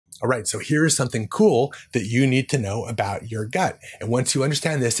All right, so here's something cool that you need to know about your gut. And once you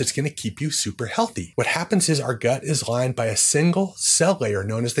understand this, it's going to keep you super healthy. What happens is our gut is lined by a single cell layer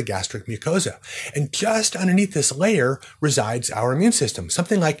known as the gastric mucosa. And just underneath this layer resides our immune system.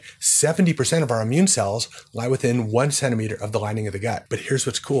 Something like 70% of our immune cells lie within 1 centimeter of the lining of the gut. But here's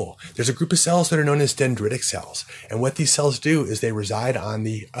what's cool. There's a group of cells that are known as dendritic cells. And what these cells do is they reside on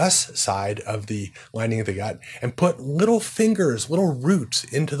the us side of the lining of the gut and put little fingers, little roots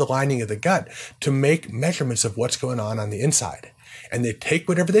into the lining of the gut to make measurements of what's going on the inside. And they take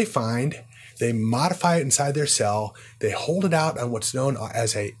whatever they find, they modify it inside their cell, they hold it out on what's known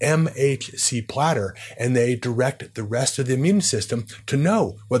as a MHC platter, and they direct the rest of the immune system to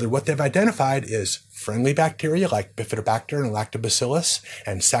know whether what they've identified is friendly bacteria like Bifidobacter and Lactobacillus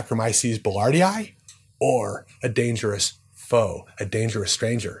and Saccharomyces boulardii, or a dangerous foe, a dangerous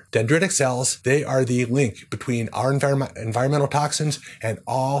stranger. Dendritic cells, they are the link between our environmental toxins and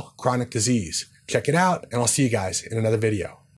all chronic disease. Check it out, and I'll see you guys in another video.